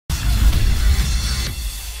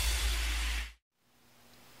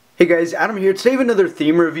Hey guys, Adam here. Today we have another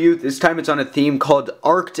theme review. This time it's on a theme called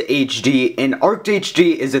ZodTTD, and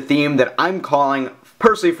ZodTTD is a theme that I'm calling,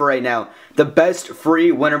 personally for right now, the best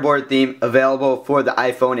free Winterboard theme available for the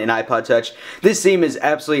iPhone and iPod Touch. This theme is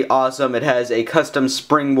absolutely awesome. It has a custom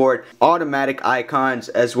springboard, automatic icons,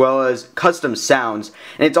 as well as custom sounds,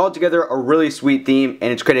 and it's altogether a really sweet theme,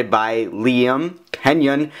 and it's created by Liam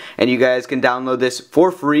Kenyon, and you guys can download this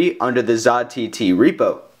for free under the ZodTTD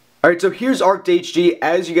repo. Alright, so here's ZodTTD.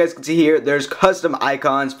 As you guys can see here, there's custom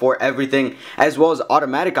icons for everything, as well as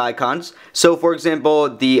automatic icons. So for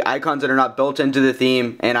example, the icons that are not built into the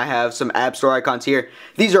theme, and I have some App Store icons here,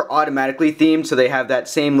 these are automatically themed, so they have that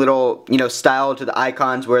same little, style to the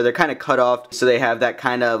icons where they're kind of cut off, so they have that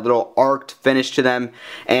kind of little arced finish to them,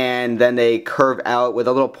 and then they curve out with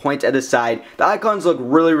a little point at the side. The icons look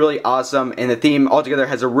really, really awesome, and the theme altogether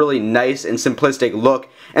has a really nice and simplistic look.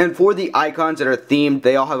 And for the icons that are themed,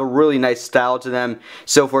 they all have a really nice style to them.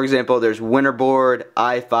 So for example, there's Winterboard,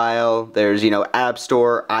 iFile, there's App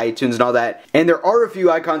Store, iTunes, and all that. And there are a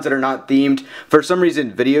few icons that are not themed. For some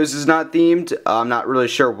reason, Videos is not themed. I'm not really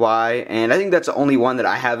sure why, and I think that's the only one that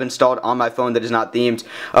I have installed on my phone that is not themed.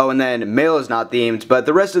 Oh, and then Mail is not themed, but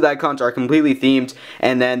the rest of the icons are completely themed.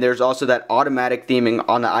 And then there's also that automatic theming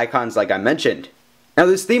on the icons like I mentioned. Now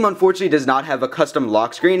this theme unfortunately does not have a custom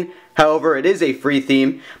lock screen, however it is a free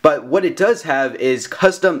theme, but what it does have is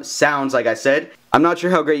custom sounds like I said. I'm not sure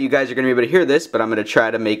how great you guys are going to be able to hear this, but I'm going to try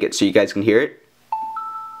to make it so you guys can hear it.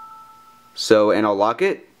 And I'll lock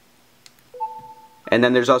it. And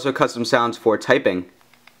then there's also custom sounds for typing.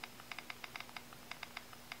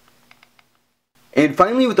 And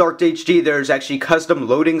finally with ZodTTD, there's actually custom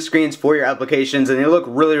loading screens for your applications, and they look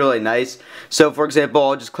really, really nice. So for example,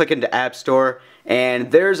 I'll just click into App Store,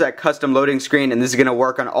 and there's that custom loading screen, and this is going to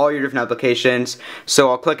work on all your different applications. So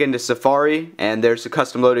I'll click into Safari, and there's the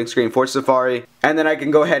custom loading screen for Safari. And then I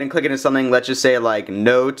can go ahead and click into something, let's just say like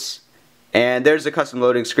Notes. And there's the custom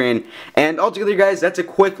loading screen. And altogether guys, that's a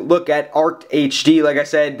quick look at ZodTTD. Like I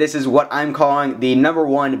said, this is what I'm calling the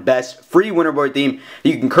 #1 best free Winterboard theme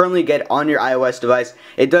you can currently get on your iOS device.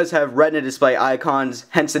 It does have Retina display icons,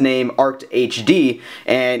 hence the name ZodTTD,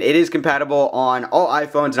 and it is compatible on all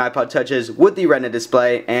iPhones and iPod Touches with the Retina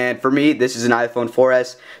display. And for me, this is an iPhone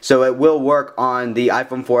 4S, so it will work on the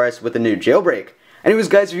iPhone 4S with the new jailbreak. Anyways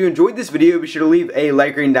guys, if you enjoyed this video, be sure to leave a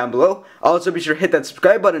like rating down below. Also be sure to hit that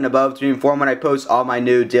subscribe button above to be informed when I post all my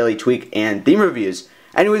new daily tweak and theme reviews.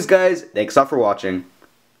 Anyways guys, thanks all for watching.